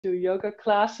Do yoga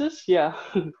classes? Yeah.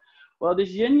 Well, this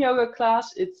yin yoga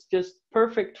class, it's just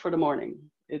perfect for the morning.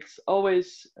 It's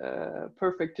always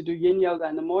perfect to do yin yoga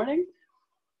in the morning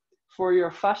for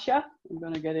your fascia. I'm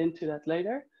going to get into that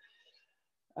later.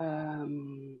 But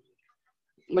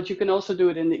you can also do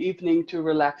it in the evening to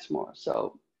relax more.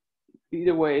 So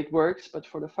either way it works, but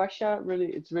for the fascia, really,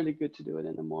 it's really good to do it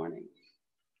in the morning.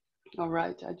 All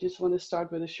right, I just want to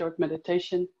start with a short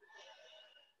meditation.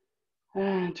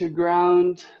 And to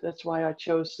ground, that's why I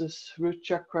chose this root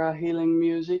chakra healing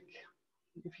music.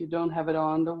 If you don't have it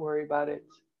on, don't worry about it.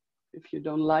 If you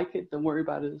don't like it, don't worry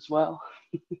about it as well.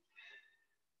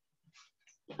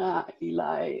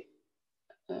 Eli,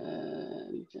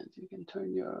 you can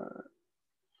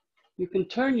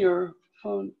turn your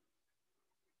phone.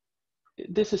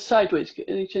 This is sideways.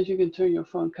 Any chance you can turn your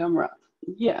phone camera?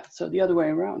 Yeah, so the other way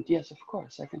around. Yes, of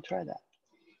course, I can try that.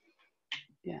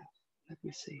 Yeah, let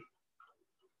me see.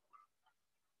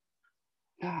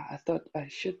 I thought I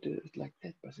should do it like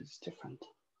that, but it's different.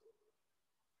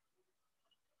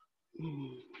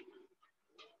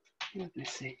 Let me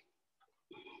see.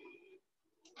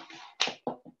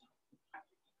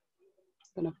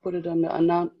 I'm gonna put it on the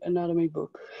anatomy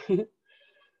book.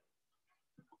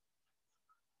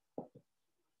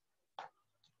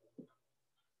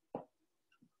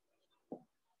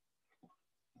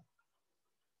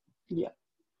 Yeah.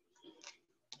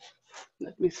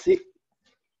 Let me see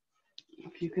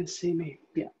if you can see me.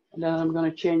 Yeah. And then I'm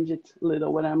gonna change it a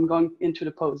little when I'm going into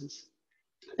the poses.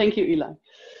 Thank you, Eli.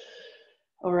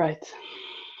 All right.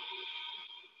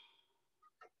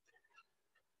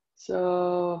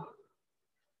 So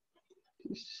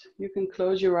you can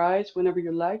close your eyes whenever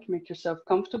you like. Make yourself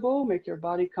comfortable. Make your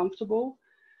body comfortable.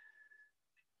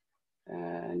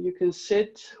 And you can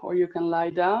sit or you can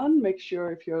lie down. Make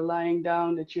sure if you're lying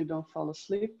down that you don't fall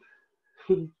asleep.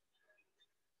 It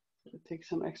takes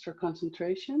some extra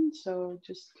concentration. So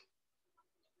just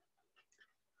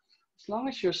as long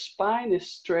as your spine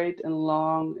is straight and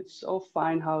long, it's all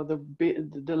fine how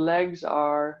the legs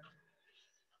are.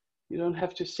 You don't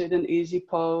have to sit in easy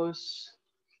pose.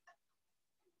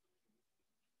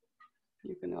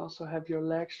 You can also have your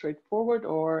legs straight forward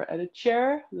or at a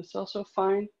chair. That's also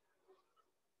fine.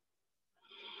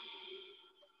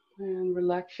 And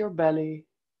relax your belly.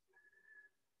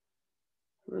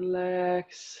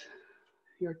 Relax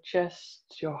your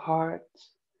chest, your heart,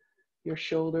 your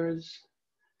shoulders,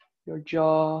 your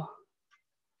jaw,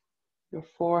 your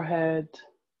forehead,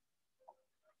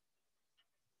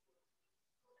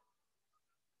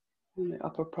 and the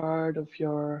upper part of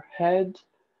your head.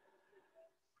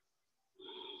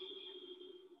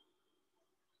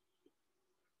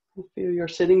 And feel your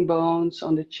sitting bones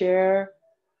on the chair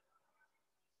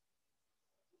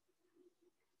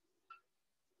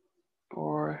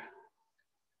or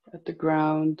at the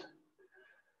ground,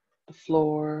 the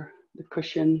floor, the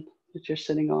cushion that you're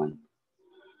sitting on.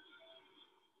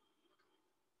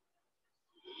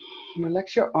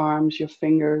 Relax your arms, your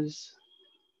fingers.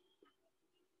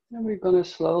 And we're going to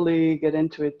slowly get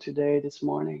into it today, this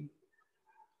morning.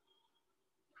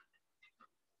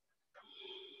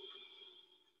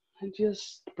 And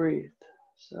just breathe.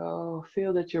 So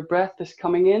feel that your breath is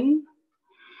coming in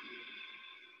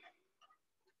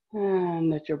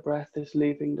and that your breath is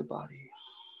leaving the body.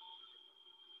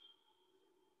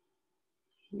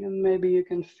 And maybe you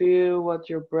can feel what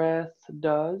your breath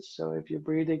does. So if you're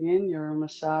breathing in, you're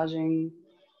massaging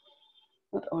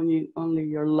not only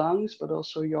your lungs, but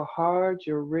also your heart,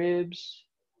 your ribs,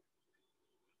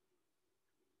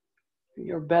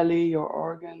 your belly, your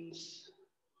organs.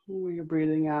 When you're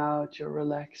breathing out, you're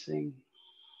relaxing.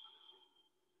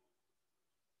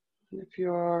 And if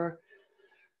your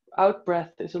out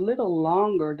breath is a little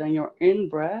longer than your in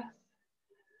breath,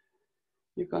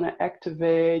 you're going to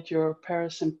activate your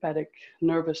parasympathetic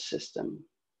nervous system.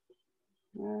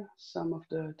 Some of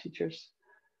the teachers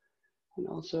and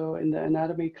also in the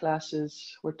anatomy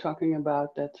classes, we're talking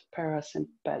about that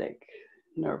parasympathetic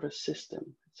nervous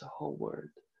system. It's a whole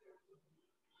word.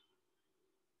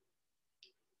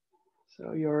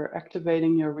 So you're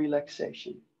activating your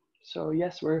relaxation. So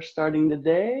yes, we're starting the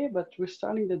day, but we're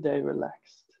starting the day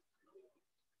relaxed.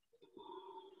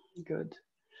 Good.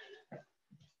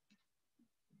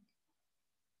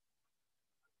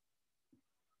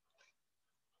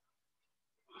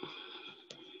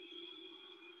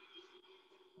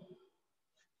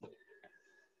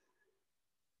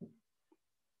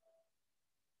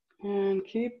 And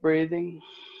keep breathing.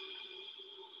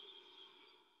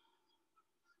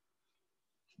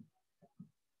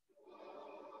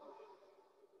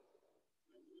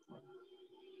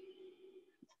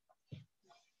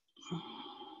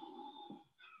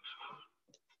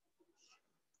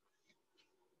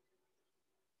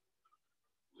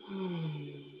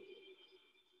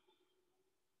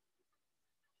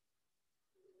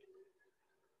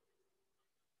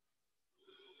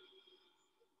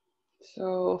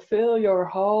 So fill your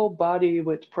whole body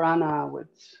with prana, with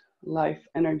life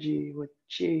energy, with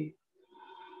chi.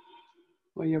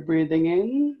 When you're breathing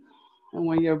in and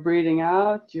when you're breathing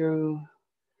out, you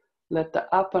let the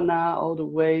apana, all the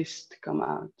waste, come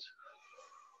out.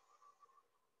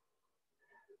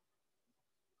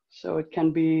 So it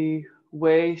can be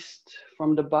waste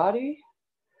from the body,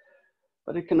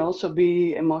 but it can also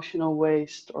be emotional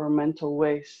waste or mental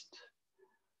waste.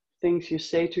 Things you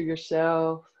say to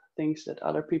yourself, things that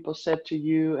other people said to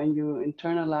you and you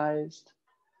internalized.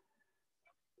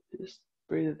 Just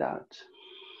breathe it out.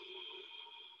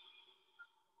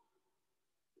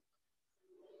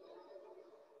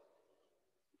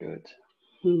 Good.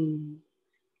 And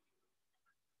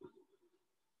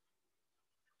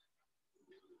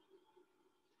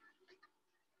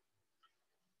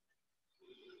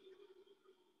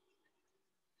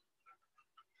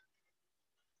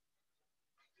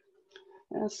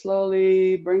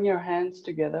slowly bring your hands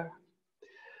together.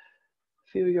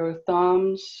 Feel your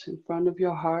thumbs in front of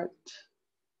your heart,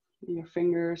 your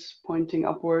fingers pointing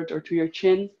upward or to your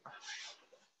chin.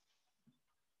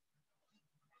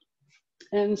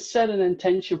 And set an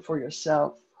intention for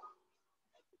yourself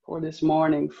for this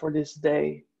morning, for this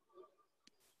day.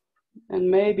 And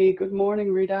maybe, good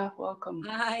morning, Rita, welcome.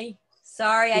 Hi.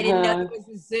 Sorry, I didn't know it was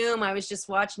a Zoom. I was just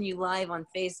watching you live on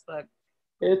Facebook.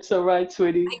 It's all right,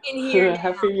 sweetie. I can hear now.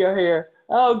 Happy you're here.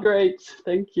 Oh, great.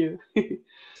 Thank you.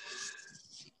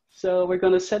 So we're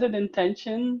going to set an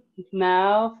intention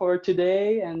now for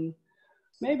today, and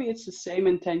maybe it's the same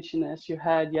intention as you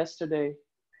had yesterday.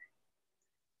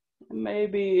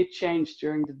 Maybe it changed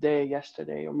during the day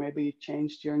yesterday, or maybe it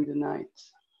changed during the night.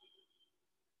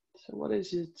 So what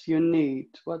is it you need?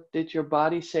 What did your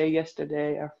body say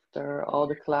yesterday after all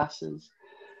the classes?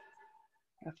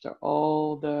 After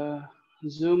all the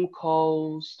Zoom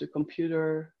calls, the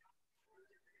computer,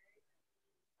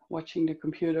 watching the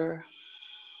computer?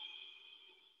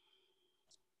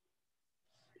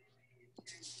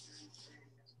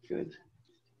 Good.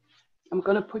 I'm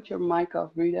going to put your mic off,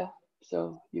 Rita,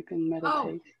 so you can meditate.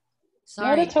 Oh,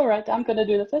 sorry. No, that's all right. I'm going to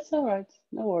do that. That's all right.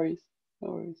 No worries.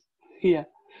 No worries. Yeah.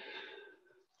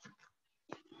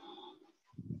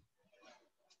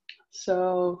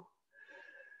 So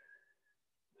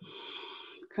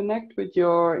connect with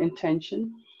your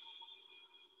intention.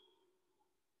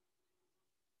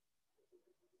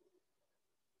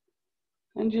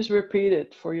 And just repeat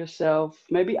it for yourself,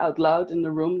 maybe out loud in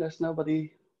the room. There's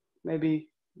nobody maybe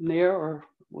near, or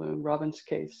in Robin's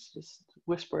case, just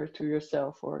whisper it to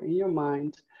yourself or in your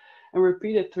mind and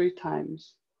repeat it 3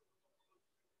 times.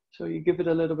 So you give it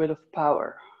a little bit of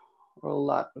power, or a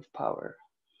lot of power.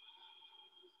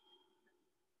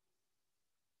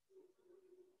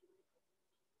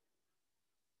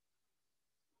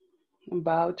 And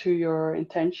bow to your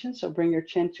intention. So bring your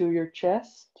chin to your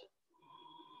chest.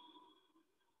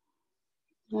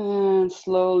 And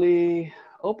slowly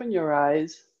open your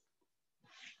eyes.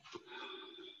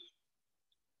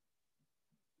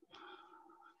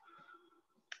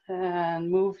 And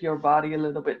move your body a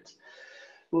little bit.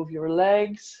 Move your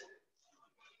legs.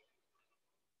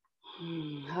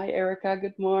 Hi, Erica.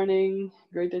 Good morning.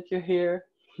 Great that you're here.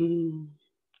 And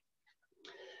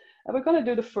we're going to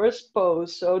do the first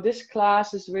pose. So this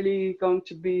class is really going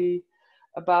to be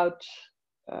about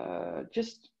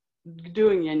just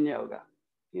doing yin yoga.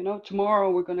 You know,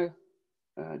 tomorrow we're going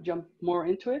to jump more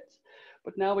into it,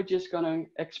 but now we're just going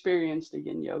to experience the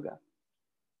yin yoga.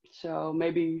 So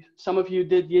maybe some of you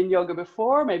did yin yoga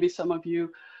before, maybe some of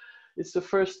you it's the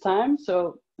first time.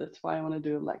 So that's why I want to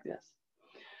do it like this.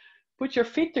 Put your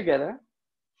feet together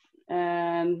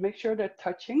and make sure they're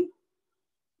touching.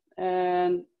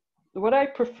 And what I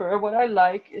prefer, what I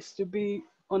like, is to be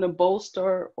on a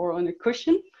bolster or on a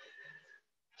cushion.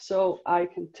 So I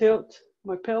can tilt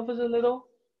my pelvis a little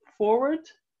forward.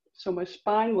 So my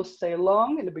spine will stay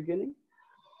long in the beginning.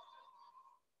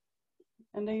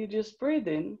 And then you just breathe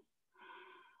in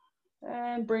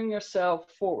and bring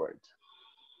yourself forward.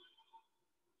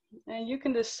 And you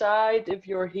can decide if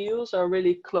your heels are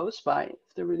really close by,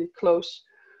 if they're really close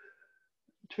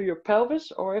to your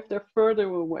pelvis, or if they're further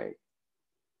away.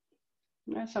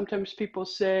 And sometimes people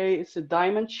say it's a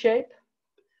diamond shape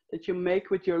that you make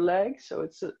with your legs, so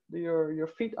it's your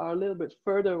feet are a little bit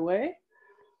further away.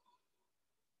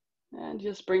 And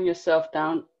just bring yourself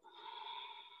down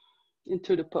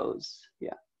into the pose.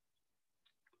 Yeah.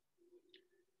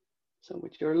 So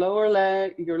with your lower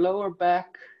leg, your lower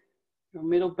back, your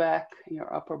middle back, and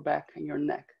your upper back and your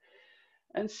neck.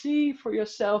 And see for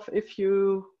yourself if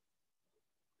you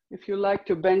like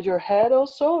to bend your head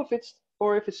also, if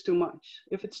it's too much.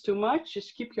 If it's too much,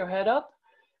 just keep your head up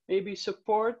Maybe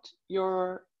support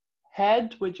your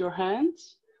head with your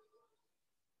hands.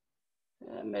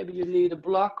 Maybe you need a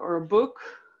block or a book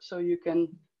so you can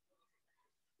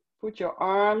put your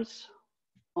arms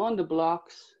on the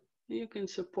blocks. You can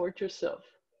support yourself,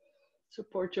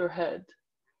 support your head.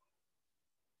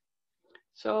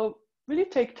 So really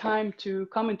take time to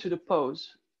come into the pose.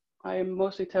 I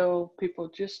mostly tell people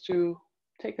just to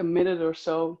take a minute or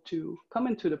so to come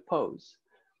into the pose.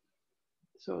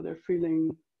 So they're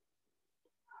feeling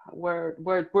where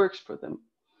it works for them.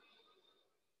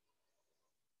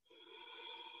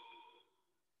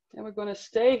 And we're going to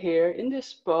stay here in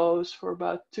this pose for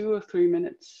about 2 or 3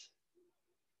 minutes.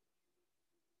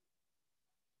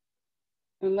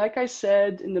 And like I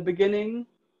said in the beginning,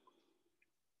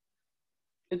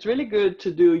 it's really good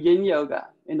to do yin yoga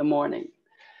in the morning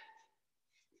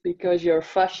because your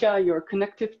fascia, your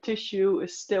connective tissue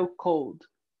is still cold.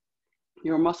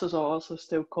 Your muscles are also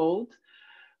still cold,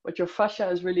 but your fascia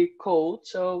is really cold.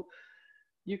 So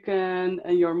you can,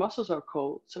 and your muscles are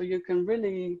cold. So you can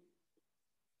really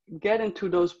get into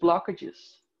those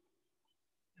blockages,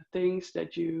 the things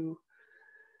that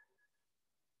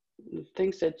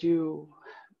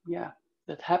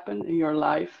that happen in your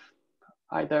life,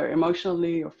 either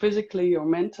emotionally or physically or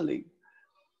mentally.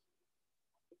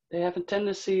 They have a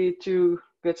tendency to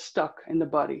get stuck in the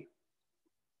body.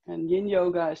 And yin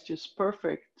yoga is just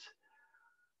perfect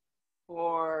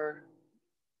for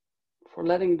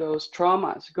letting those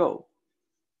traumas go.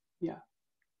 Yeah.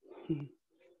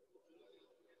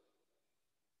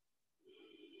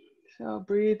 So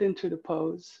breathe into the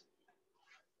pose.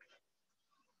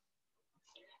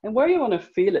 And where you want to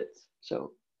feel it.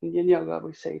 So in yin yoga,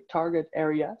 we say target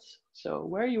areas. So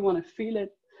where you want to feel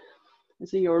it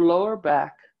is in your lower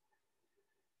back,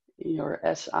 in your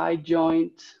SI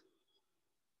joint,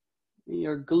 in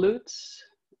your glutes.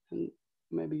 And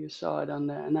maybe you saw it on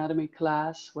the anatomy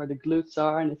class where the glutes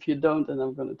are. And if you don't, then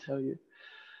I'm going to tell you.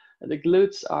 The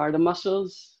glutes are the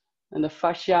muscles and the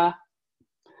fascia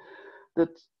that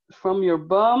from your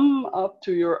bum up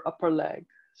to your upper leg.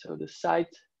 So the side,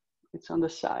 it's on the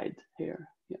side here.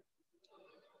 Yeah.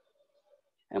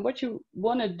 And what you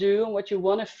want to do and what you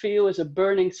want to feel is a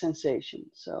burning sensation.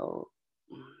 So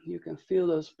you can feel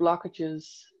those blockages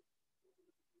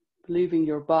leaving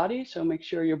your body. So make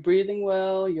sure you're breathing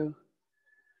well, you're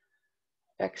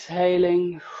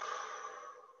exhaling.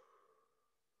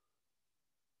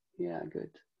 Yeah,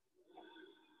 good.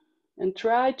 And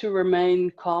try to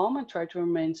remain calm and try to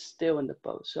remain still in the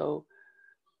pose. So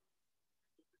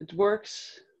it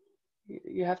works.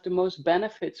 You have the most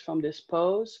benefits from this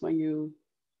pose when you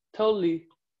totally,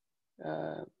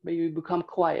 when you become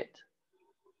quiet.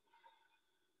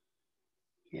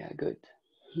 Yeah, good.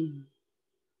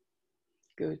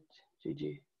 Good,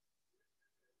 Gigi.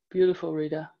 Beautiful,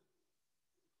 Rita.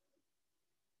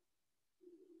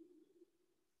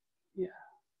 Yeah.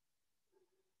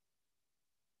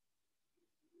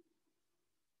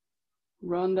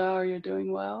 Rhonda, are you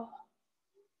doing well?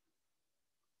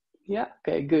 Yeah,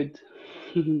 okay, good.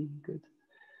 Good.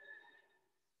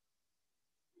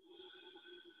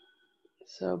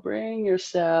 So bring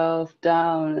yourself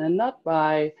down, and not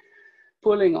by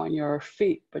pulling on your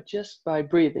feet, but just by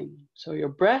breathing. So your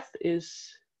breath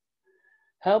is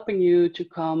helping you to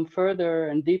come further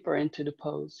and deeper into the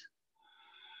pose.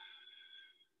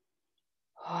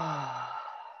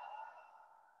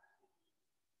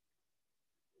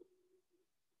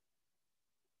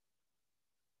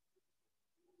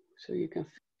 So you can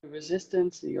feel the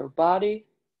resistance in your body.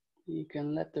 You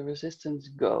can let the resistance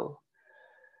go.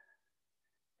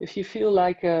 If you feel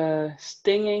like a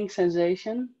stinging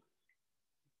sensation,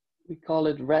 we call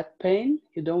it red pain.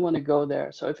 You don't want to go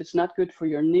there. So if it's not good for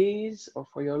your knees or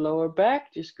for your lower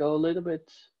back, just go a little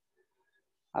bit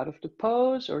out of the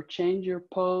pose or change your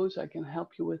pose. I can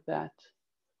help you with that.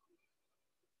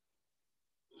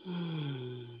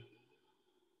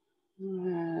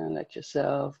 And let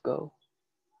yourself go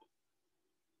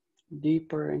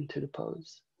deeper into the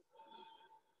pose.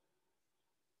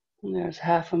 And there's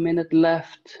half a minute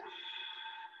left.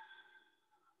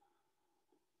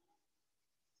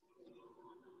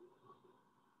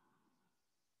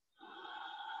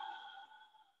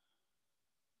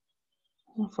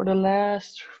 And for the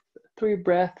last 3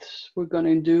 breaths, we're going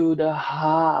to do the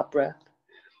ha breath.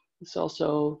 It's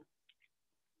also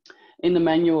in the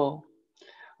manual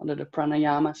under the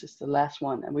pranayamas. It's the last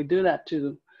one. And we do that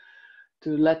to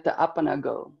let the apana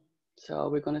go. So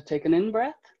we're going to take an in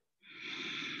breath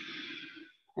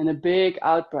and a big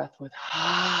out breath with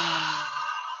ha.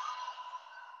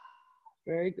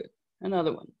 Very good.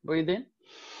 Another one. Breathe in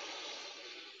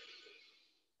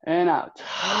and out.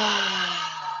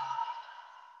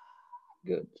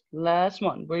 Good. Last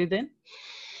one. Breathe in.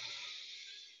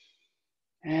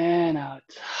 And out.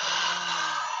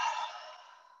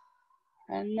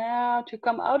 And now to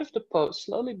come out of the pose,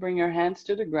 slowly bring your hands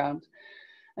to the ground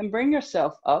and bring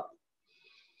yourself up.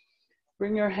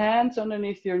 Bring your hands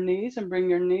underneath your knees and bring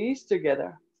your knees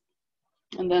together.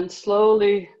 And then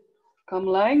slowly come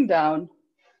lying down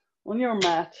on your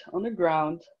mat, on the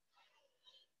ground.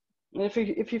 And if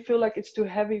you feel like it's too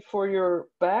heavy for your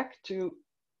back to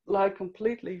lie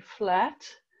completely flat,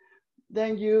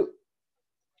 then you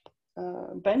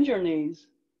bend your knees,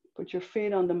 put your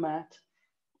feet on the mat.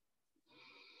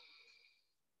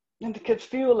 And it can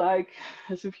feel like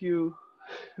as if you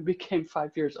became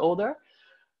 5 years older.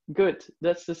 Good,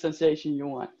 that's the sensation you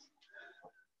want.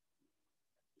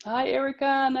 Hi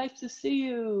Erica, nice to see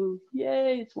you.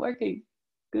 Yay, it's working.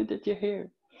 Good that you're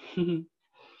here.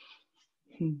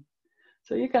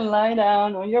 So you can lie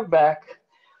down on your back.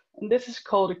 And this is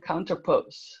called a counter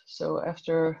pose. So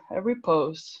after every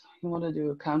pose, you want to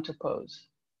do a counter pose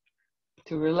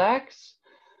to relax,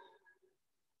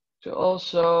 to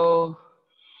also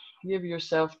give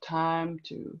yourself time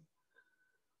to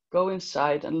go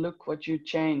inside and look what you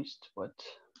changed, what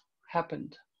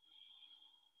happened.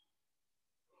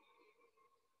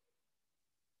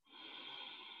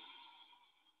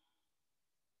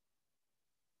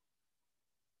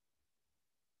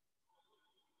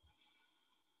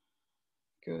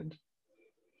 Good.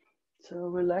 So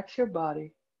relax your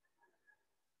body.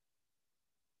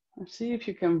 And see if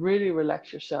you can really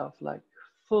relax yourself, like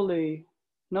fully,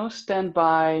 no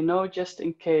standby, no just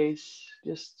in case,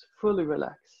 just fully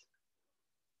relax.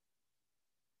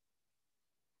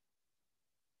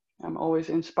 I'm always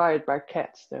inspired by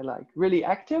cats. They're like really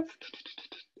active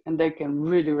and they can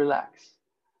really relax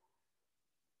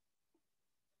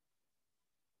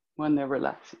when they're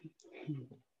relaxing.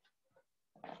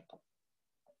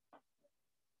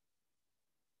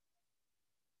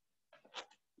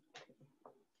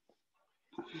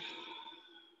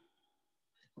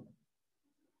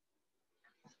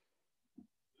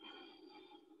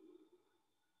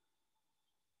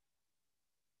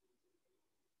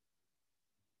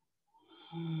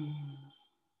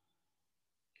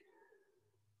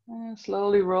 And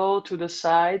slowly roll to the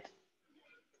side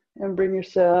and bring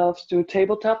yourselves to a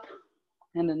tabletop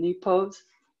and a knee pose.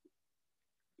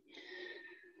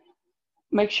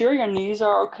 Make sure your knees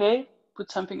are okay.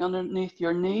 Put something underneath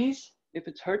your knees if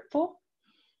it's hurtful.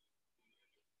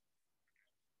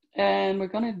 And we're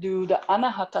going to do the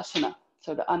Anahatasana.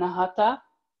 So the Anahata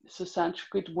is a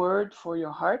Sanskrit word for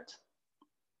your heart.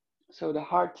 So the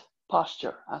heart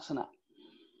posture asana.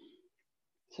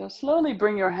 So slowly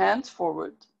bring your hands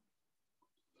forward.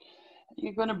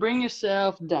 You're going to bring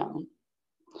yourself down.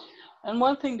 And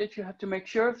one thing that you have to make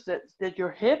sure is that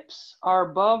your hips are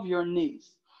above your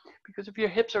knees. Because if your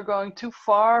hips are going too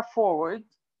far forward,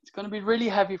 it's going to be really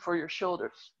heavy for your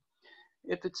shoulders.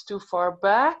 If it's too far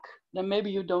back, then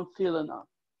maybe you don't feel enough.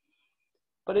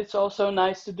 But it's also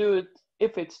nice to do it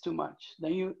if it's too much.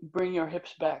 Then you bring your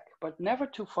hips back, but never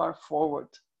too far forward.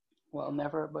 Well,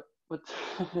 never, but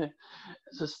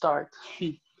as a start.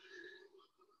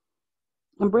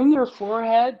 And bring your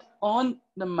forehead on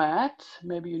the mat.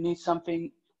 Maybe you need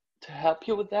something to help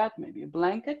you with that, maybe a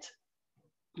blanket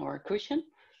or a cushion.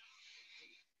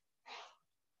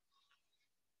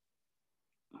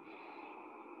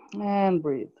 And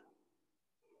breathe.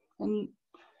 And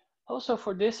also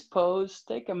for this pose,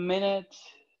 take a minute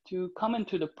to come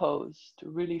into the pose, to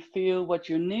really feel what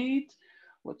you need,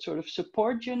 what sort of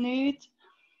support you need.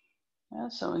 Yeah,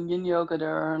 so in Yin Yoga,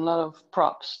 there are a lot of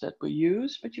props that we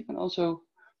use, but you can also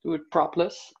do it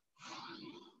propless.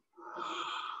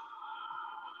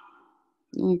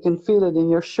 You can feel it in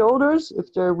your shoulders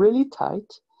if they're really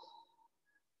tight.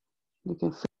 You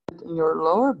can feel it in your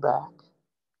lower back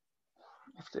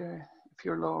if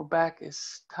your lower back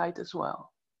is tight as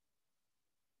well.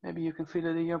 Maybe you can feel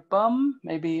it in your bum,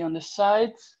 maybe on the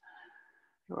sides,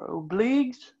 your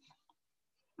obliques.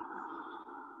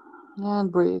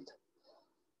 And breathe.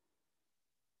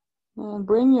 And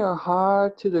bring your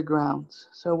heart to the ground.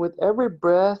 So with every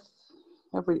breath,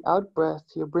 every out breath,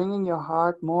 you're bringing your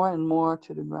heart more and more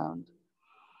to the ground.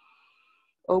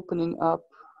 Opening up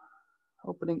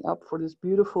for this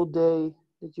beautiful day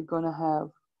that you're going to have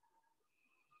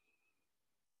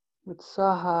with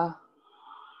Saha,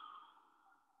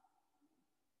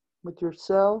 with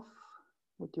yourself,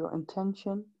 with your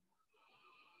intention.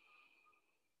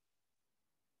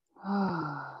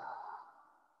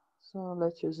 So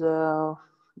let yourself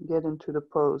get into the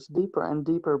pose deeper and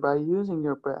deeper by using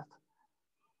your breath.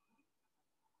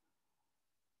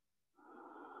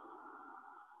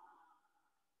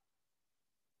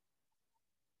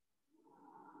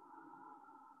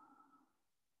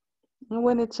 And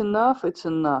when it's enough, it's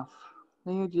enough.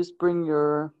 Then you just bring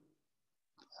your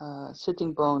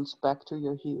sitting bones back to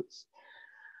your heels.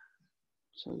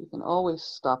 So you can always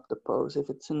stop the pose if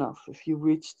it's enough. If you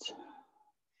reached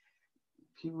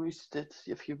it,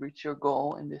 if you reach your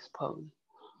goal in this pose.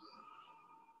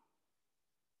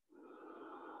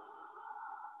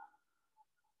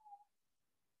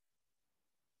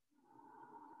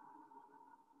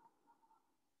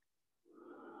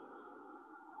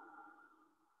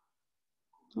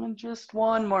 And just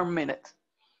one more minute.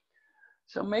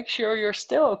 So make sure you're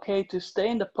still okay to stay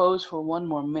in the pose for one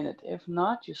more minute. If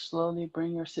not, you slowly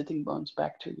bring your sitting bones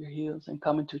back to your heels and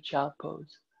come into child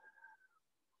pose.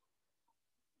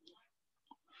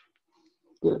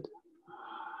 Good.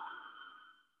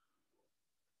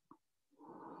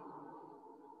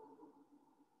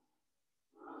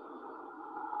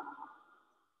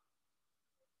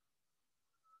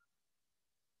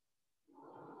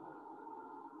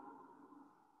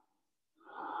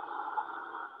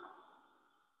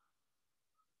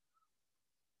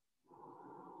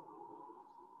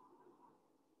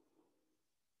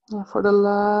 And for the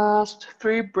last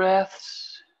 3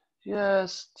 breaths,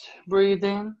 just breathe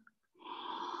in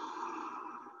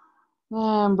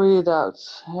and breathe out.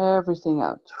 Everything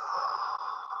out.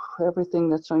 Everything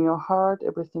that's on your heart,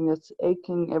 everything that's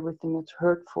aching, everything that's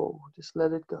hurtful, just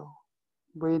let it go.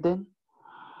 Breathe in.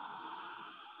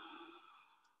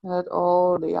 Let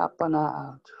all the apana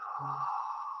out.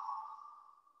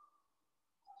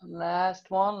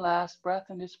 Last one, last breath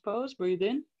in this pose. Breathe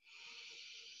in.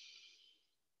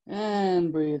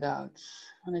 And breathe out.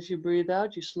 And as you breathe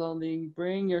out, you slowly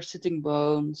bring your sitting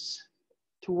bones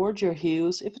towards your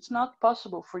heels. If it's not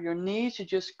possible for your knees, you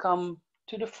just come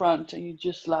to the front and you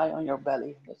just lie on your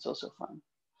belly. That's also fine.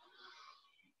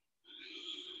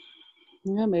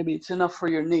 Yeah, maybe it's enough for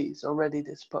your knees already,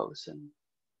 this pose, and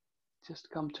just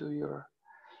come to your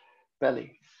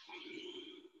belly.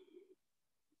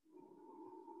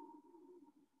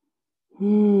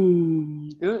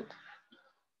 Good.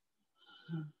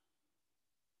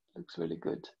 Looks really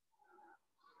good.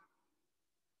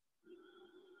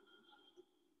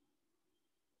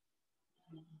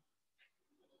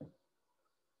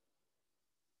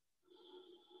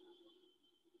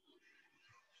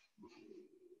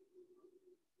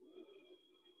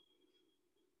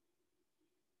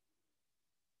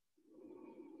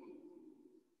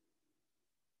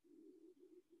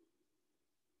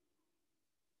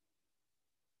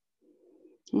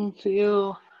 And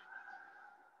feel,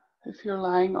 if you're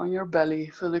lying on your belly,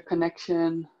 feel the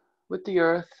connection with the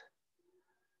earth.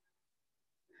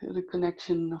 Feel the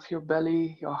connection of your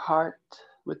belly, your heart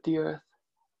with the earth.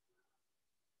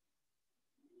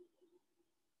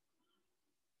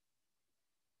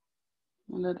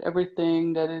 And let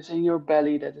everything that is in your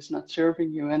belly that is not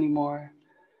serving you anymore,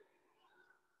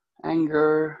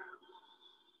 anger,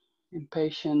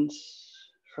 impatience,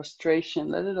 frustration,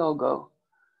 let it all go.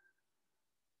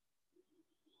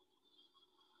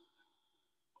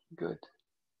 Good.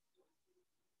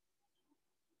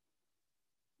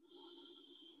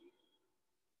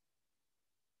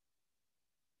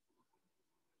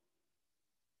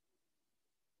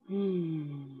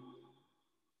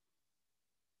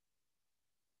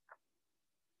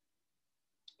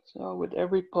 So with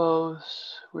every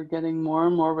pose, we're getting more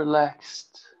and more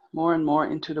relaxed, more and more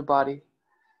into the body.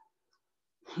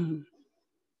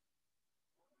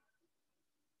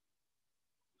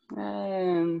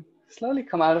 And slowly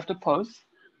come out of the pose.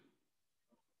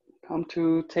 Come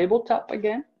to tabletop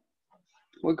again.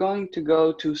 We're going to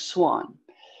go to swan.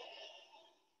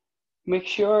 Make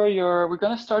sure we're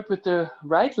going to start with the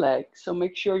right leg. So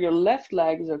make sure your left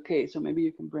leg is okay. So maybe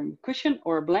you can bring a cushion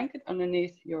or a blanket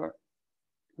underneath your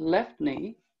left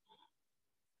knee.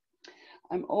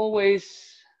 I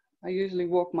usually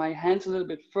walk my hands a little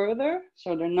bit further.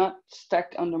 So they're not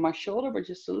stacked under my shoulder, but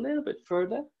just a little bit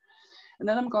further. And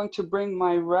then I'm going to bring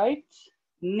my right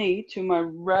knee to my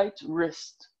right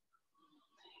wrist.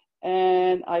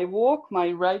 And I walk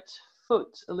my right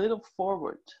foot a little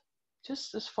forward,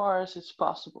 just as far as it's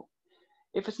possible.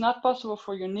 If it's not possible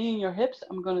for your knee and your hips,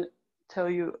 I'm going to tell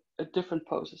you a different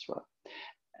pose as well.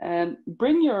 And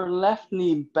bring your left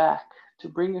knee back to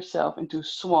bring yourself into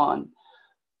swan.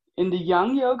 In the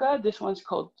yang yoga, this one's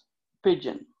called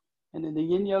pigeon. And in the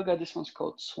yin yoga, this one's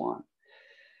called swan.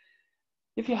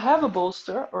 If you have a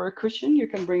bolster or a cushion, you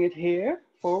can bring it here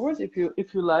forward if you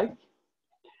like.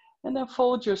 And then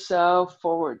fold yourself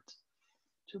forward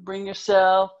to bring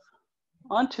yourself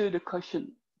onto the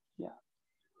cushion.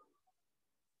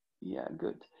 Yeah,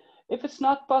 good. If it's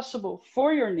not possible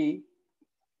for your knee,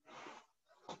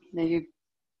 then you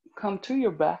come to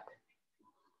your back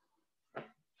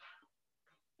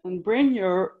And bring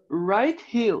your right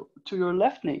heel to your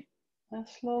left knee. And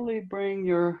slowly bring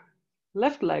your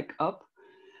left leg up.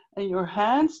 And your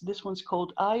hands, this one's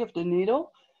called eye of the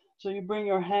needle. So you bring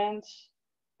your hands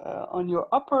on your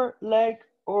upper leg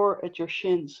or at your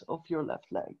shins of your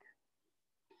left leg.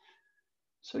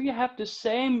 So you have the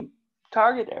same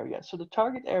target area. So the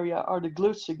target area are the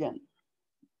glutes again.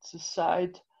 It's the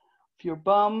side of your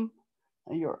bum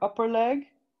and your upper leg.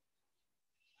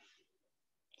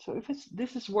 So if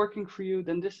this is working for you,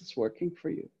 then this is working for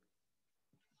you.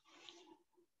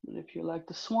 And if you like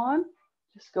the swan,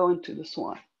 just go into the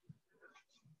swan.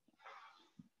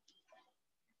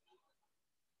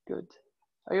 Good.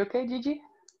 Are you okay, Gigi?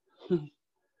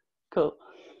 Cool.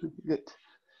 Good.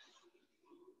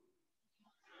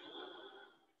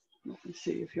 Let me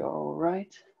see if you're all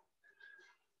right.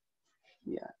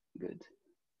 Yeah, good.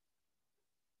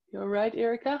 You all right,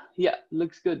 Erica? Yeah,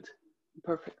 looks good.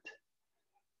 Perfect.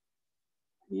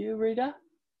 You, Rita?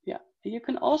 Yeah. You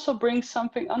can also bring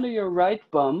something under your right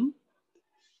bum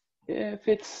if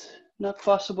it's not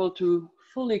possible to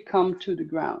fully come to the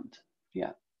ground.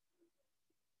 Yeah.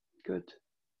 Good.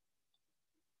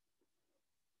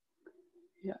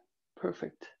 Yeah,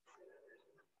 perfect.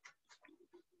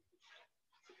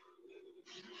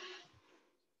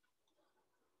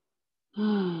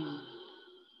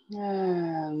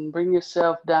 And bring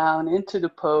yourself down into the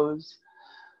pose.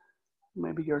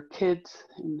 Maybe your kid,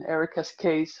 in Erica's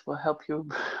case, will help you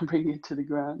bring you to the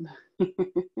ground.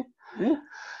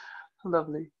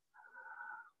 Lovely.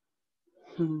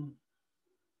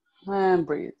 And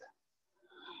breathe.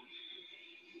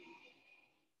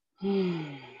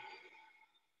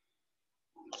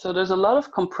 So there's a lot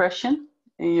of compression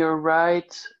in your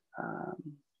right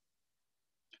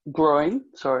groin.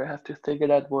 Sorry, I have to figure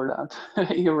that word out.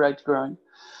 Your right groin.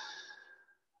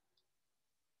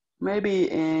 Maybe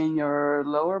in your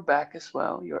lower back as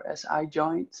well, your SI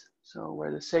joint. So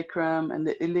where the sacrum and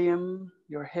the ilium,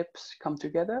 your hips come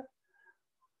together.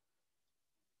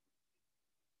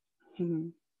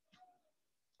 And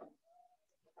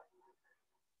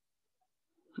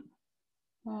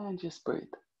just breathe.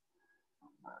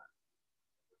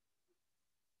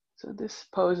 So this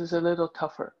pose is a little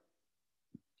tougher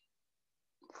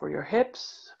for your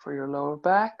hips, for your lower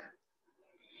back.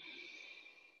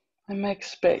 And make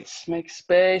space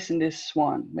in this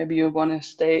one. Maybe you want to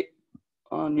stay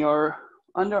on your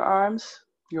underarms,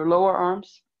 your lower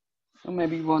arms. Or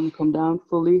maybe you want to come down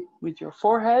fully with your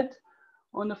forehead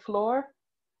on the floor.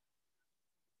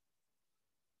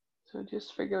 So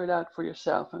just figure it out for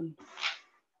yourself. And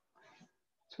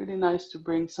it's really nice to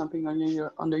bring something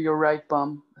under your right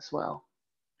bum as well.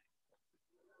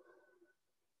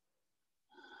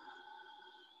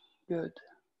 Good.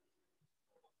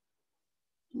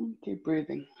 And keep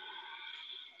breathing.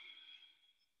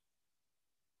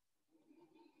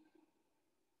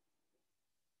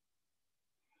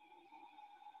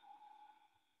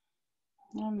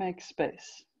 And make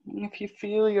space. And if you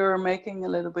feel you're making a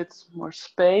little bit more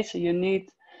space and you need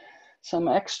some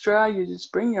extra, you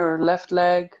just bring your left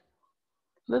leg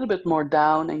a little bit more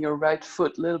down and your right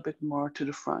foot a little bit more to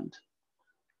the front.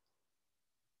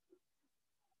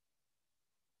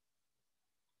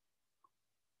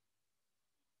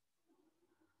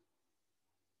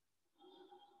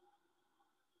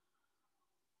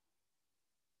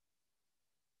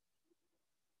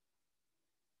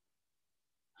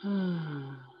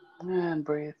 And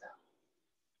breathe.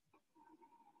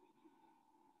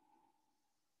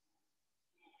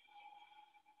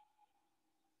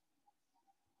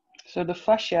 So the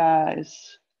fascia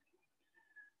it's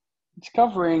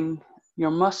covering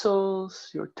your muscles,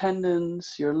 your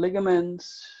tendons, your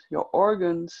ligaments, your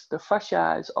organs. The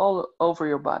fascia is all over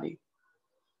your body.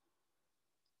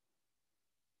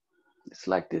 It's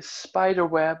like this spider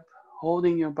web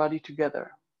holding your body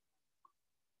together.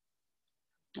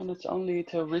 And it's only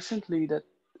till recently that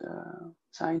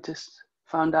scientists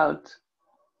found out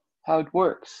how it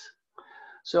works.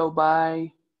 So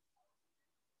by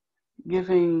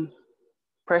giving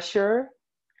pressure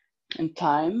and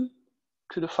time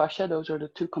to the fascia, those are the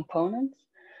two components,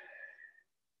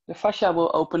 the fascia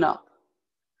will open up.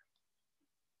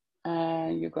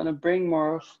 And you're going to bring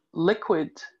more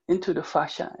liquid into the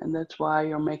fascia, and that's why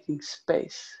you're making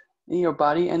space in your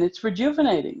body, and it's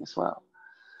rejuvenating as well.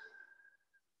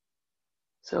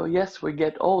 So yes, we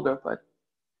get older, but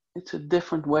it's a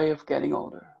different way of getting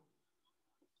older.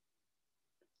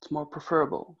 It's more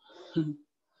preferable.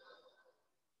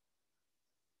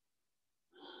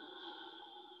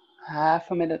 Half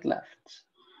a minute left.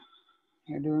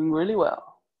 You're doing really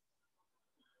well.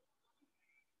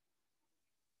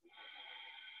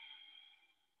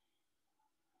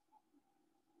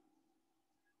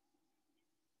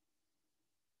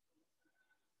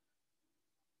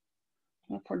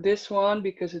 And for this one,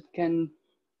 because it can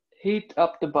heat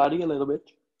up the body a little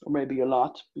bit, or maybe a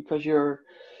lot, because you're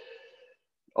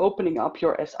opening up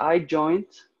your SI joint.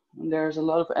 And there's a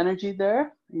lot of energy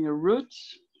there in your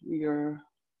roots, your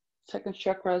second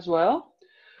chakra as well.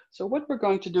 So what we're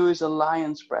going to do is a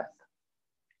lion's breath.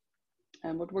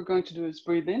 And what we're going to do is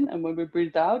breathe in, and when we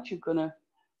breathe out, you're gonna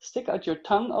stick out your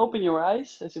tongue, open your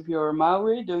eyes as if you're a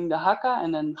Maori doing the haka,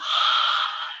 and then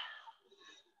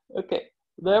okay,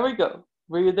 there we go.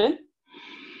 Breathe in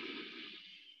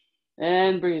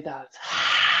and breathe out.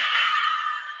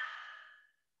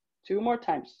 2 more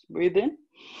times. Breathe in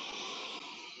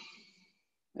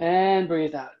and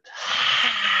breathe out.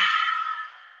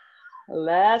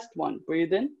 Last one.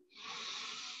 Breathe in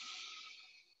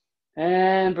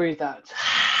and breathe out.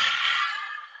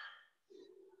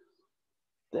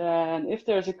 Then if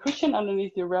there's a cushion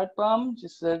underneath your right bum,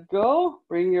 just let go.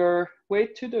 Bring your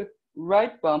weight to the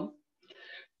right bum.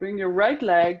 Bring your right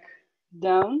leg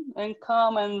down and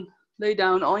come and lay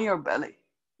down on your belly.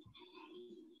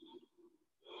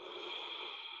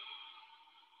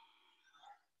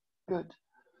 Good.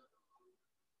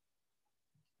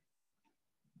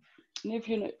 And if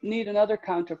you need another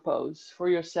counter pose for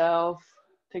yourself,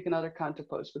 take another counter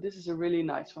pose. But this is a really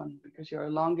nice one because you're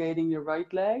elongating your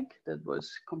right leg that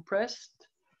was compressed.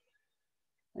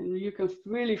 And you can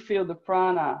really feel the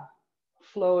prana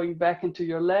flowing back into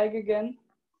your leg again.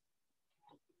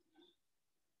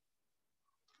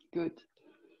 Good.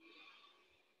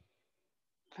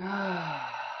 And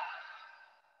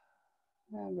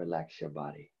relax your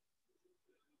body.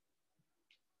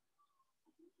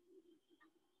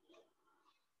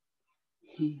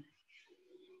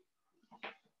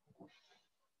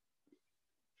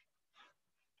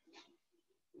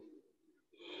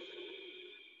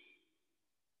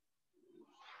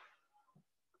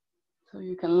 So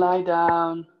you can lie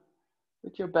down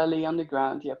with your belly on the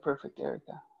ground. Yeah, perfect,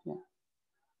 Erica. Yeah.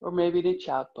 Or maybe the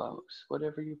child pose,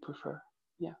 whatever you prefer.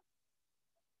 Yeah.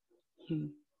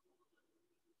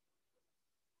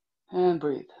 And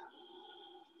breathe.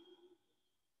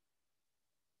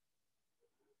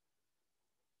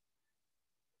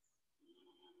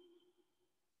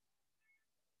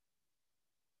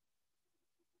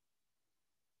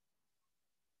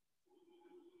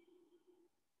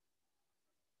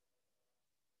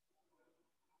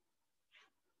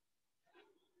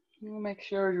 You make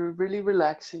sure you're really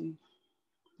relaxing.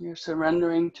 You're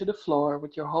surrendering to the floor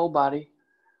with your whole body.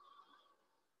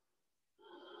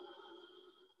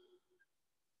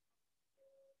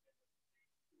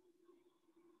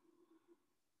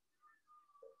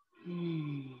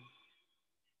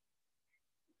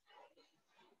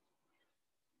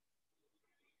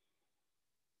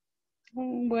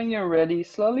 When you're ready,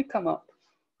 slowly come up.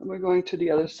 And we're going to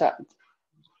the other side.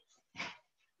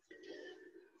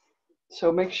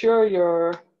 So make sure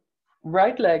your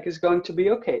right leg is going to be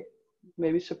okay.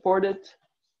 Maybe supported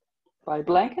by a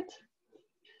blanket.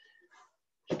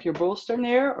 Keep your bolster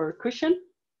near or a cushion.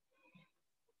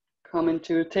 Come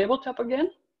into tabletop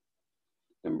again.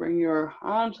 Then bring your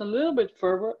arms a little bit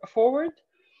forward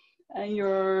and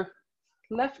your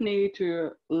left knee to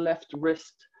your left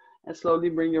wrist. And slowly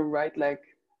bring your right leg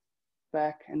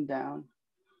back and down.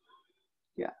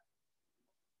 Yeah.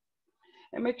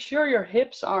 And make sure your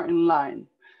hips are in line.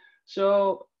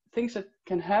 So things that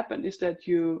can happen is that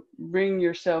you bring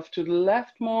yourself to the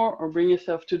left more or bring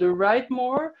yourself to the right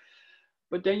more,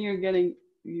 but then you're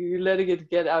letting it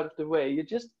get out of the way. You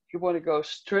want to go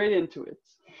straight into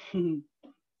it.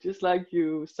 Just like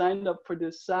you signed up for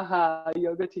this Saha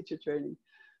yoga teacher training.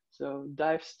 So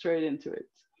dive straight into it.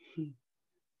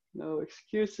 No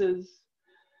excuses,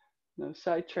 no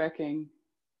sidetracking.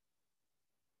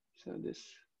 So this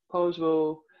pose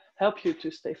will help you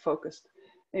to stay focused.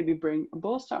 Maybe bring a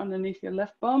bolster underneath your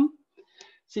left bum.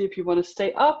 See if you want to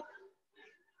stay up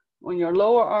on your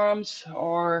lower arms,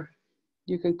 or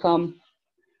you can come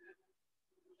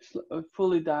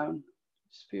fully down.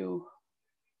 Just feel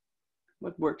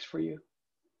what works for you.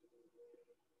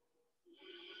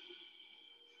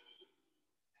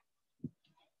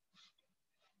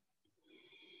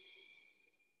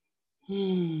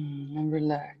 And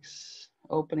relax,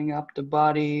 opening up the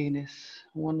body this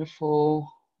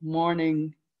wonderful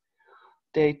morning,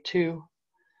 day 2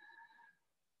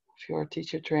 of your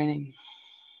teacher training.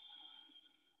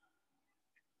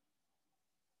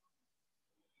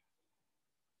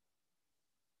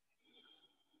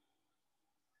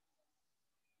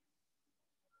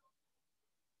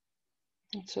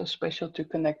 It's so special to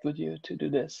connect with you to do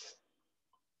this.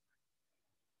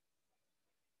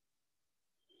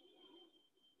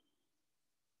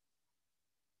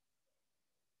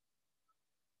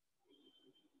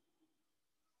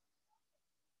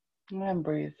 And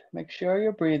breathe. Make sure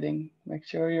you're breathing. Make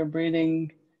sure you're breathing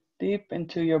deep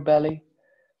into your belly.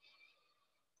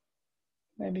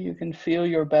 Maybe you can feel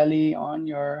your belly on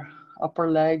your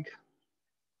upper leg.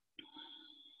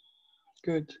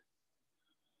 Good.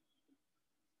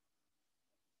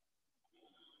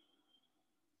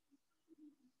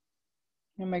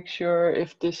 And make sure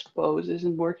if this pose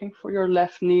isn't working for your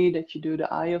left knee that you do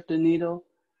the eye of the needle.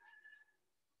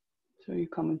 So you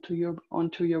come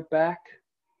onto your back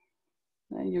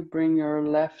and you bring your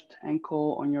left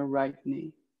ankle on your right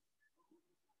knee.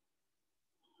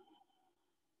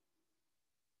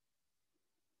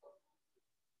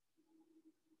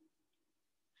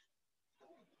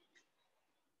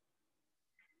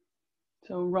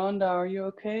 So Rhonda, are you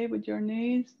okay with your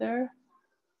knees there?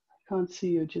 I can't see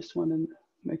you, just want to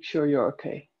make sure you're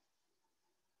okay.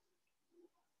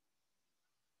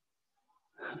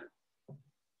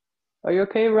 Are you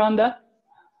okay, Rhonda?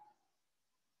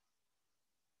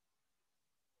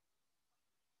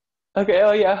 Okay,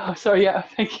 oh yeah, oh, sorry, yeah,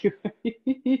 thank you.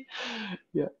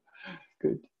 Yeah,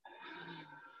 good.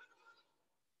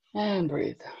 And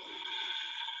breathe.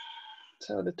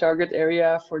 So the target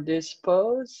area for this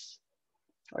pose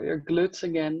are your glutes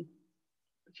again,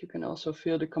 but you can also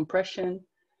feel the compression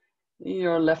in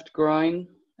your left groin,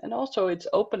 and also it's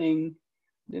opening,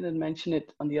 didn't mention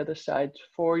it on the other side,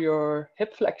 for your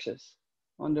hip flexors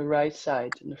on the right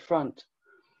side in the front,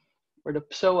 where the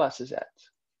psoas is at.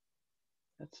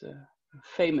 That's a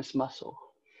famous muscle.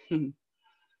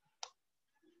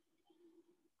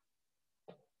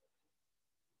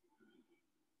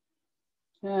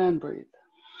 And breathe.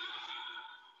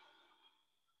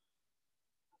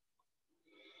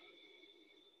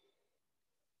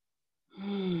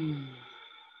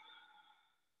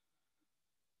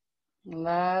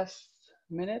 Last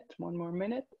minute, one more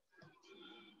minute.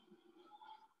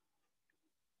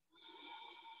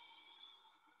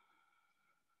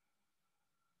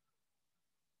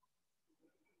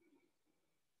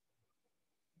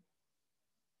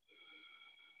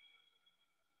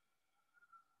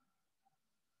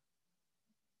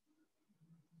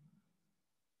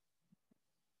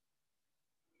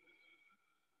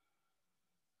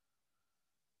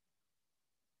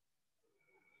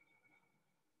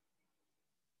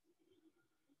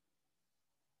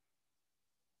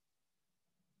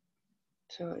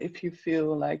 So if you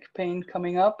feel like pain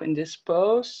coming up in this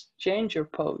pose, change your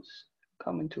pose.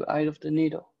 Come into eye of the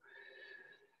needle.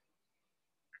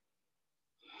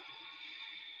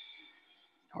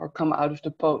 Or come out of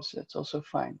the pose, that's also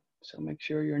fine. So make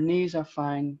sure your knees are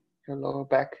fine, your lower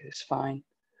back is fine.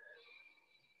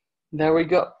 There we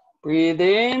go. Breathe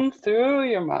in through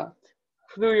your mouth,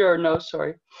 through your nose,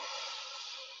 sorry.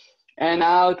 And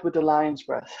out with the lion's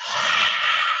breath.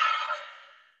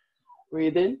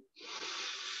 Breathe in.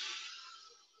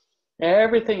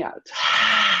 Everything out.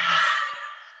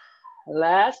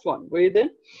 Last one. Breathe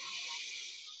in.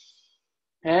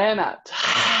 And out.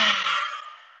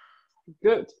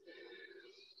 Good.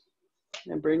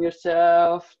 And bring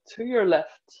yourself to your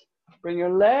left. Bring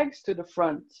your legs to the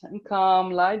front and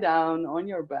come lie down on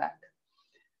your back.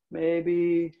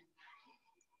 Maybe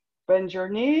bend your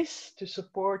knees to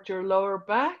support your lower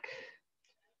back.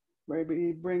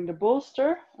 Maybe bring the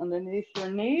bolster underneath your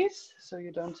knees so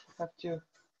you don't have to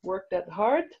work that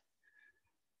hard.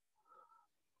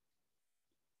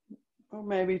 Or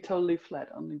maybe totally flat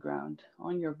on the ground,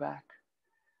 on your back.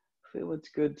 Feel what's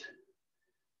good.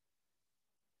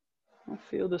 I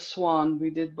feel the swan.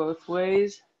 We did both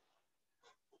ways.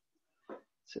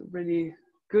 It's a really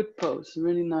good pose, a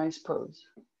really nice pose.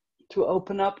 To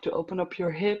open up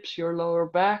your hips, your lower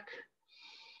back.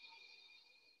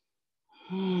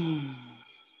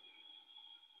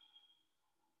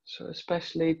 So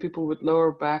especially people with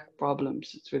lower back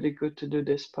problems, it's really good to do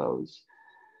this pose.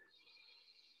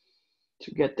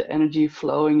 To get the energy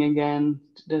flowing again,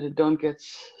 that it don't get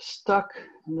stuck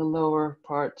in the lower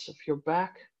parts of your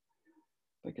back.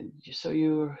 So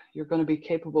you're going to be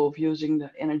capable of using the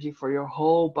energy for your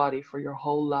whole body, for your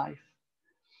whole life.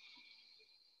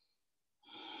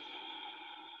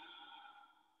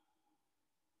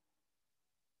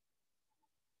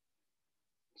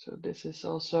 So this is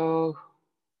also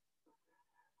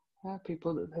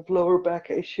people that have lower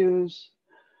back issues.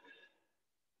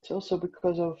 It's also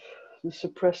because of the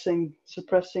suppressing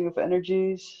of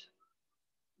energies,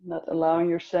 not allowing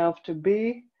yourself to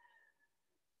be.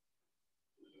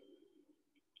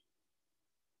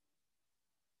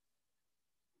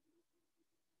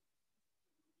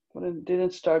 But it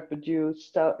didn't start with you.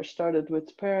 It started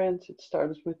with parents. It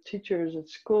started with teachers at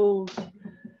schools. It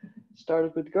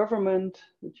started with government,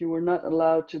 that you were not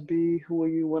allowed to be who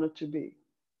you wanted to be.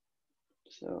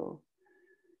 So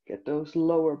get those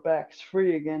lower backs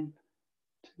free again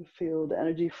to feel the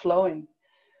energy flowing,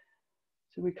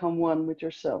 to become one with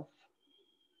yourself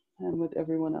and with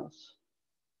everyone else.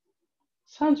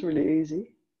 Sounds really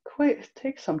easy. It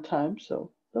takes some time,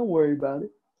 so don't worry about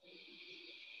it.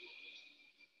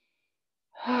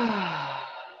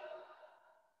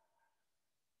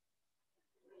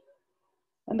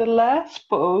 And the last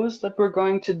pose that we're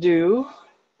going to do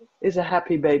is a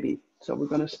happy baby. So we're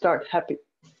going to start happy.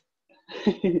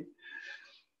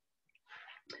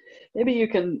 Maybe you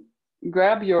can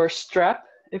grab your strap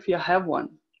if you have one,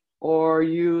 or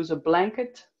use a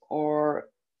blanket or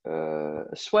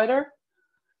a sweater.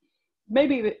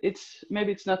 Maybe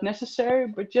it's not necessary,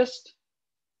 but just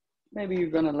maybe you're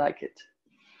gonna like it.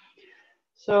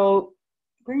 So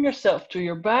bring yourself to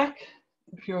your back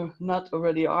if you're not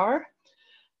already are,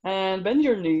 and bend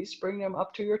your knees, bring them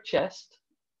up to your chest,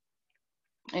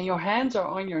 and your hands are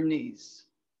on your knees.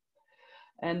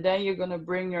 And then you're gonna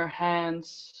bring your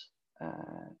hands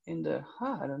in the,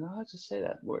 I don't know how to say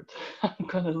that word. I'm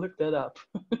gonna look that up.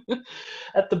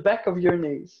 At the back of your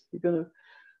knees. You're gonna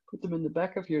put them in the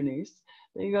back of your knees.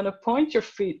 Then you're gonna point your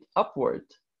feet upward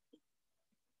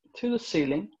to the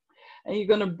ceiling. And you're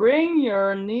gonna bring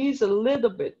your knees a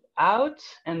little bit out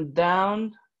and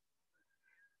down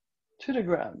to the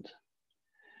ground.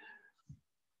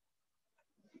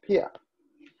 Yeah,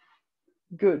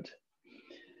 good.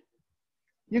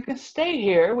 You can stay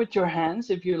here with your hands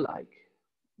if you like.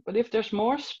 But if there's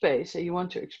more space and you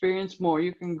want to experience more,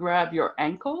 you can grab your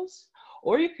ankles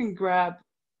or you can grab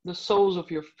the soles of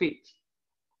your feet.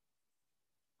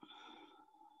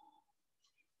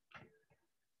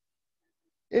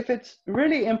 If it's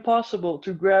really impossible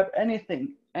to grab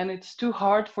anything and it's too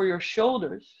hard for your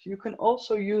shoulders, you can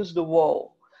also use the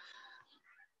wall.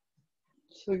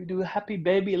 So you do a happy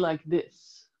baby like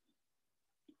this.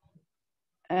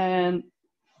 And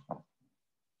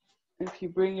if you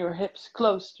bring your hips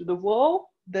close to the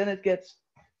wall, then it gets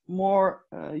more,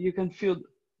 you can feel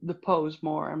the pose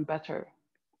more and better.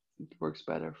 It works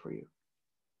better for you.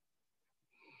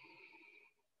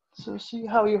 So see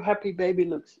how your happy baby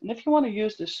looks. And if you want to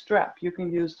use the strap, you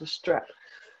can use the strap.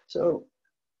 So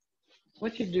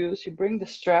what you do is you bring the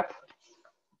strap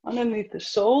underneath the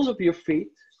soles of your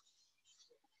feet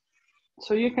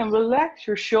so you can relax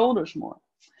your shoulders more.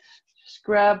 Just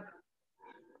grab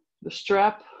the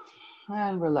strap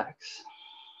and relax.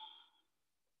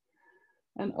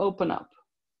 And open up.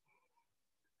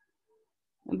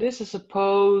 And this is a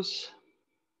pose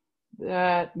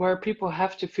where people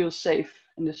have to feel safe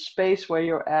in the space where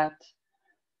you're at,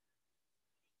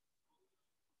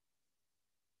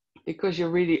 because you're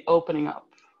really opening up.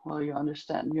 Well, you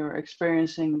understand, you're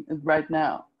experiencing it right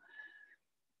now.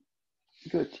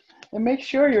 Good. And make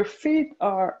sure your feet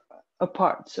are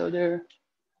apart. So they're,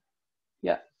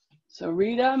 yeah. So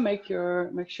Rita, make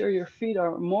sure your feet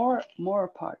are more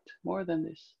apart, more than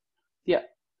this. Yeah.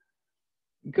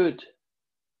 Good.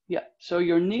 Yeah. So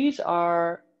your knees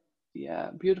are,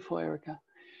 yeah, beautiful, Erica.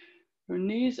 Your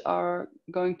knees are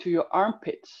going to your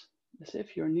armpits, as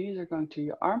if your knees are going to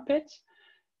your armpits.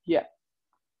 Yeah.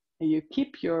 And you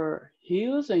keep your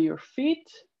heels and your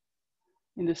feet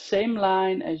in the same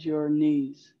line as your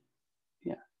knees.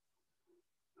 Yeah.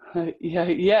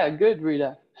 Yeah, good,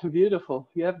 Rita. Beautiful.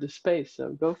 You have the space,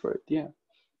 so go for it. Yeah.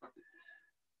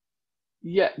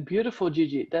 Yeah, beautiful,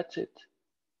 Gigi. That's it.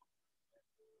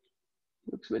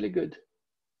 Looks really good.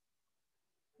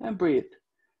 And breathe.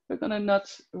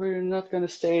 We're not gonna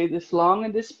stay this long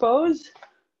in this pose.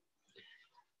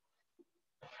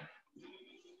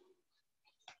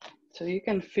 So you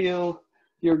can feel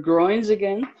your groins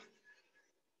again.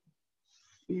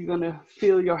 You're gonna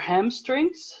feel your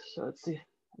hamstrings. So it's at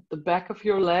the back of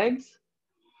your legs.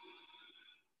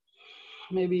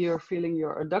 Maybe you're feeling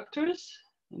your adductors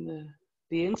in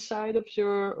the inside of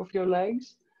your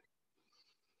legs.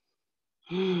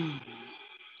 And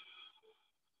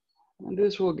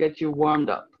this will get you warmed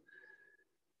up.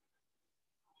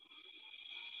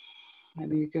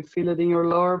 Maybe you can feel it in your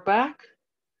lower back.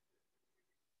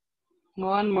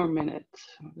 One more minute.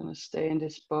 I'm gonna stay in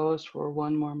this pose for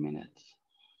one more minute.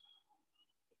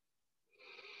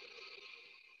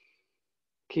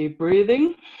 Keep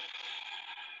breathing.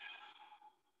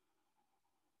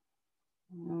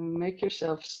 Make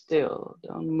yourself still.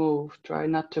 Don't move. Try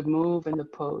not to move in the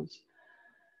pose.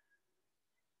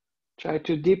 Try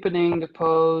to deepening the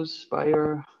pose by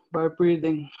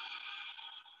breathing.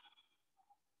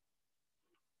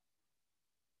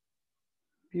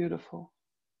 Beautiful.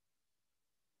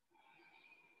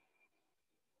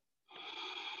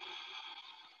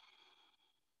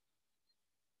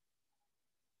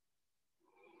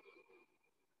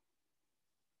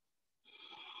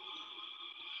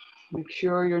 Make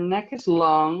sure your neck is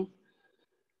long.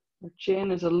 Your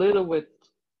chin is a little bit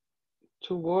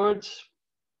towards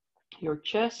your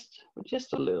chest, but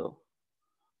just a little.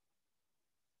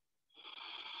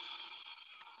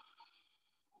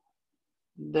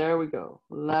 There we go.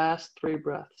 Last 3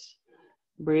 breaths.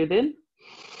 Breathe in.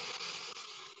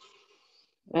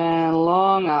 And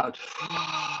long out.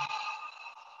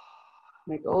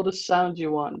 Make all the sounds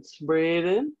you want. Breathe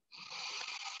in.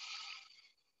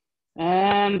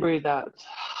 And breathe out.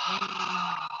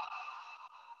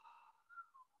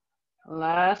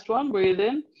 Last one. Breathe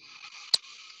in.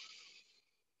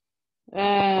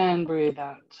 And breathe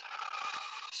out.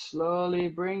 Slowly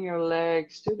bring your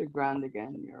legs to the ground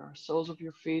again. Your soles of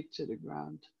your feet to the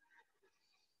ground.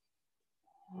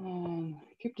 And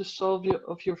keep the sole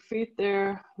of your feet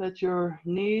there. Let your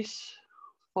knees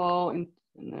fall in.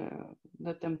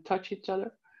 Let them touch each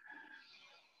other.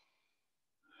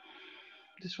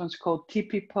 This one's called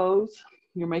teepee pose.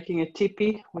 You're making a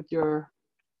teepee with your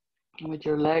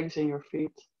legs and your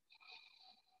feet.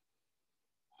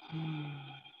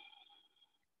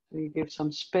 So you give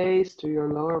some space to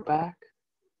your lower back.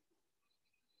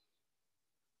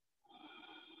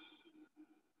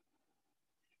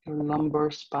 Your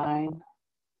lumbar spine.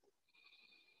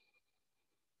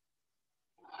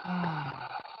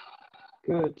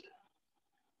 Good.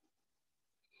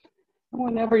 And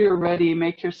whenever you're ready,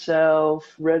 make yourself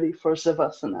ready for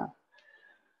Savasana,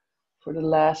 for the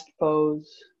last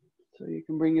pose. So you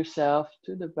can bring yourself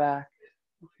to the back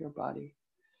of your body.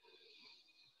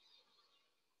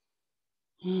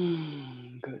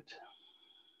 Good.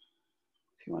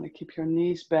 If you want to keep your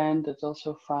knees bent, that's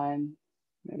also fine.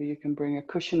 Maybe you can bring a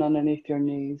cushion underneath your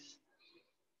knees.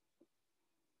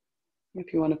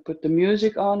 If you want to put the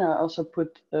music on, I also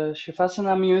put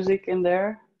Shavasana music in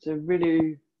there. It's a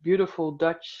really beautiful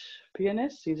Dutch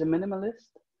pianist. He's a minimalist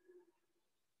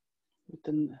with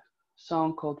a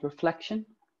song called Reflection.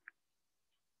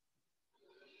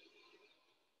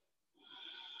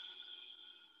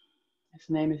 His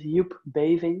name is Joep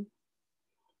Beving.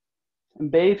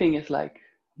 And beving is like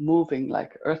moving,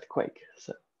 like earthquake.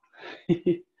 So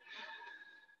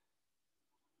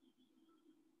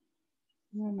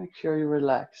make sure you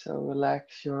relax. So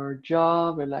relax your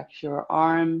jaw, relax your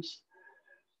arms,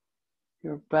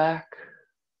 your back,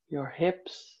 your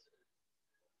hips,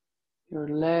 your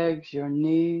legs, your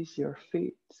knees, your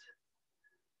feet.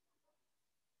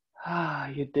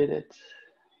 You did it.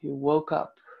 You woke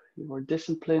up. You were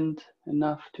disciplined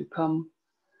enough to come.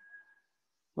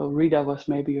 Well, Rita was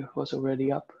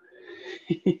already up.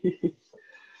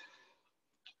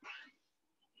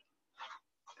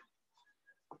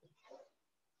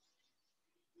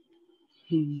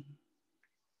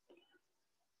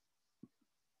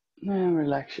 And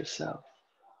relax yourself.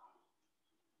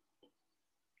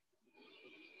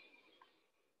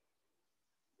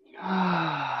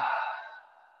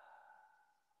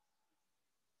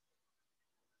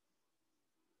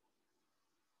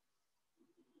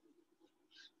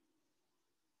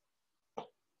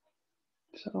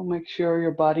 So make sure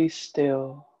your body's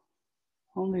still.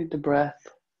 Only the breath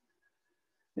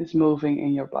is moving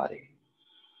in your body.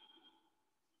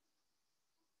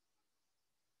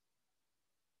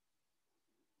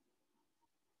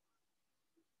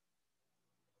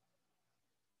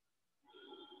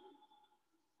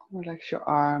 Relax your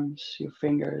arms, your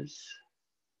fingers.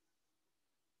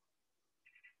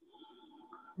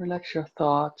 Relax your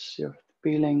thoughts, your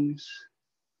feelings.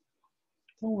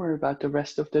 Don't worry about the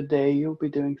rest of the day. You'll be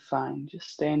doing fine. Just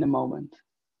stay in the moment.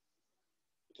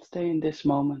 Stay in this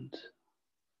moment.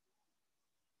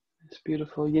 This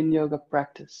beautiful Yin Yoga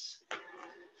practice.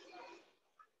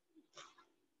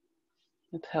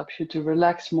 It helps you to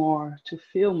relax more, to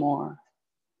feel more.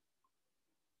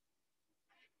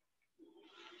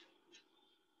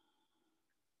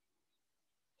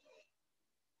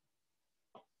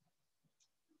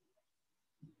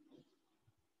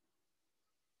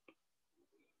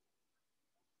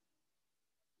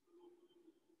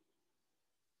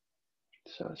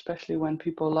 So especially when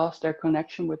people lost their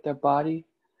connection with their body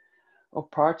or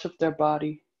parts of their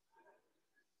body,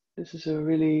 this is a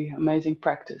really amazing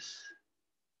practice.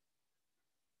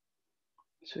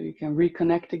 So you can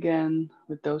reconnect again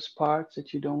with those parts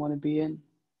that you don't want to be in.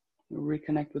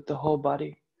 Reconnect with the whole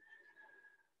body.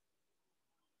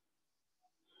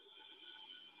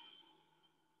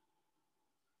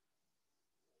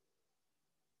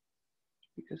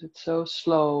 Because it's so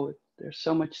slow, there's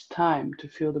so much time to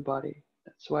feel the body.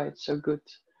 That's why it's so good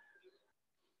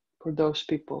for those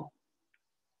people.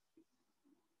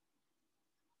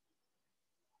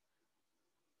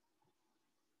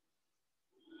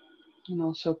 And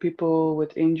also people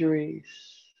with injuries,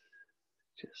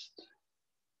 Just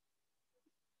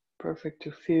perfect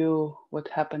to feel what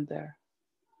happened there.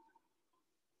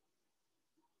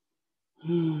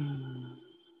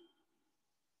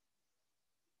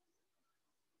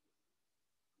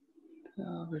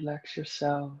 So relax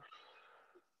yourself.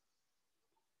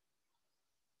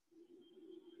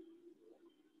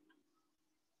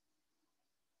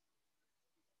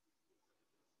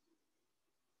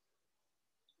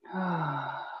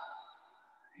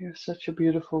 You're such a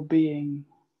beautiful being.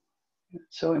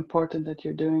 It's so important that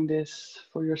you're doing this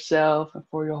for yourself and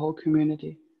for your whole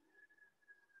community.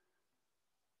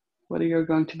 Whether you're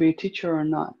going to be a teacher or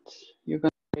not, you're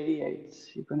going to radiate.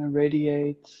 You're going to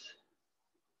radiate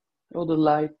all the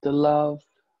light, the love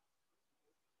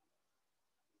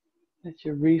that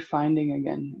you're refinding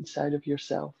again inside of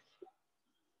yourself.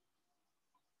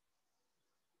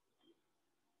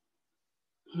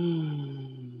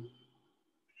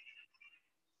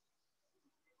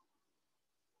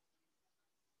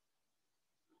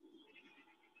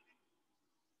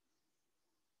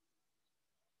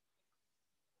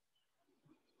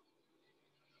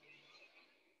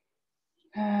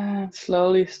 And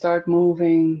slowly start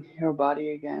moving your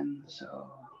body again.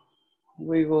 So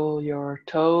wiggle your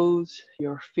toes,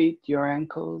 your feet, your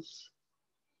ankles,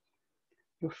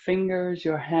 your fingers,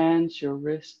 your hands, your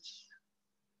wrists,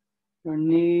 your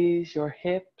knees, your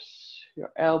hips,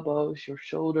 your elbows, your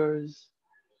shoulders,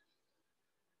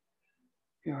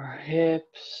 your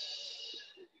hips,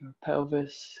 your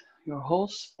pelvis, your whole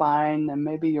spine, and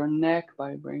maybe your neck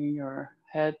by bringing your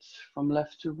head from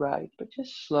left to right, but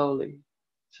just slowly.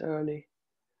 It's early.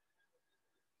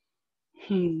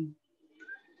 And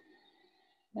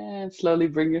slowly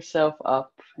bring yourself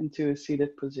up into a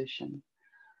seated position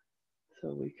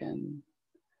so we can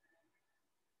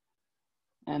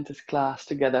end this class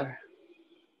together,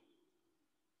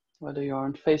 whether you're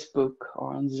on Facebook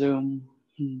or on Zoom.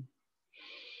 You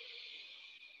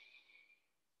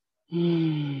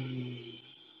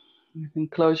can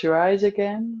close your eyes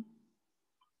again.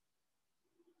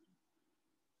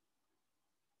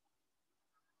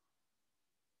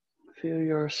 Feel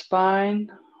your spine.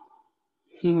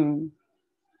 Your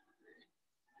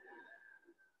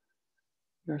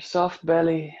soft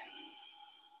belly.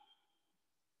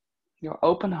 Your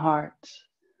open heart.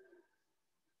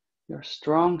 Your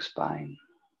strong spine.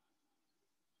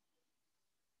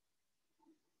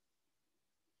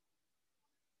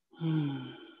 And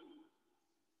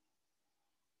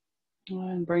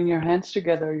bring your hands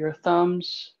together, your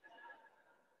thumbs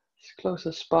as close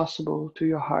as possible to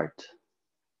your heart.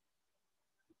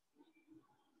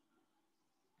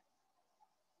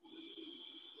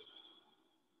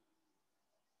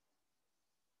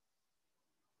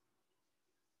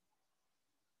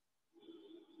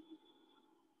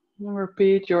 And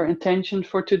repeat your intention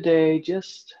for today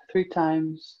just 3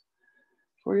 times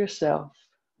for yourself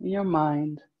in your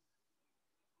mind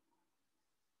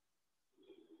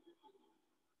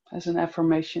as an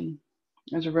affirmation,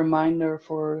 as a reminder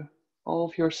for all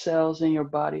of your cells in your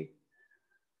body.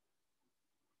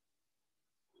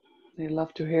 They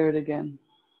love to hear it again.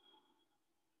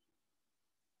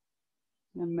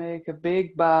 And make a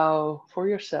big bow for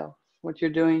yourself, what you're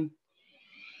doing.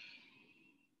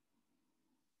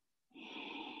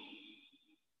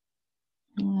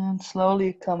 And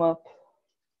slowly come up.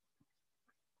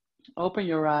 Open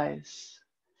your eyes.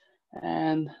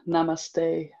 And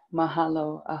namaste,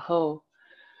 mahalo, aho.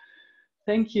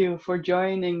 Thank you for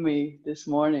joining me this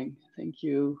morning. Thank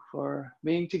you for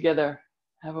being together.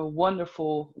 Have a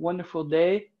wonderful, wonderful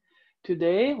day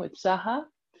today with Saha.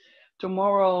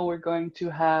 Tomorrow we're going to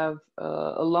have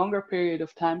a longer period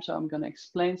of time, so I'm going to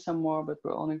explain some more, but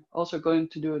we're also going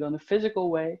to do it on a physical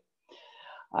way.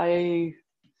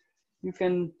 You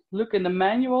can look in the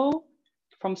manual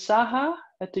from Saha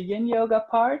at the Yin Yoga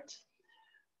part.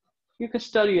 You can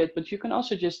study it, but you can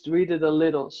also just read it a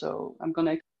little. So I'm going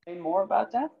to explain more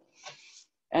about that.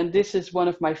 And this is one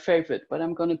of my favorite, but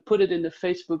I'm going to put it in the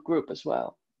Facebook group as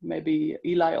well. Maybe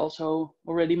Eli also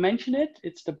already mentioned it.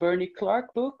 It's the Bernie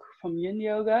Clark book from Yin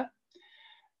Yoga,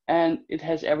 and it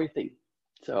has everything.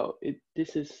 So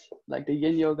this is like the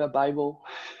Yin Yoga Bible,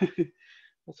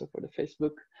 also for the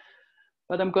Facebook.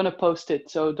 But I'm going to post it,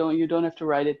 so you don't have to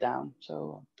write it down.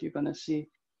 So you're going to see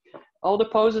all the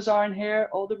poses are in here,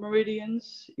 all the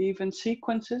meridians, even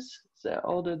sequences, so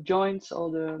all the joints,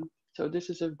 so this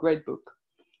is a great book.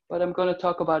 But I'm going to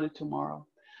talk about it tomorrow.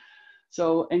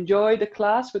 So enjoy the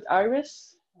class with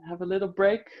Iris. Have a little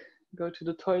break, go to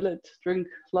the toilet, drink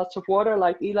lots of water,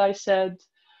 like Eli said.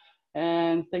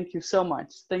 And thank you so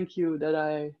much. Thank you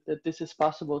that this is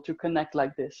possible to connect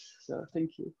like this. So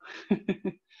thank you.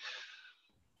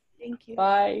 Thank you.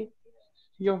 Bye.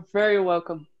 You're very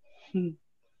welcome.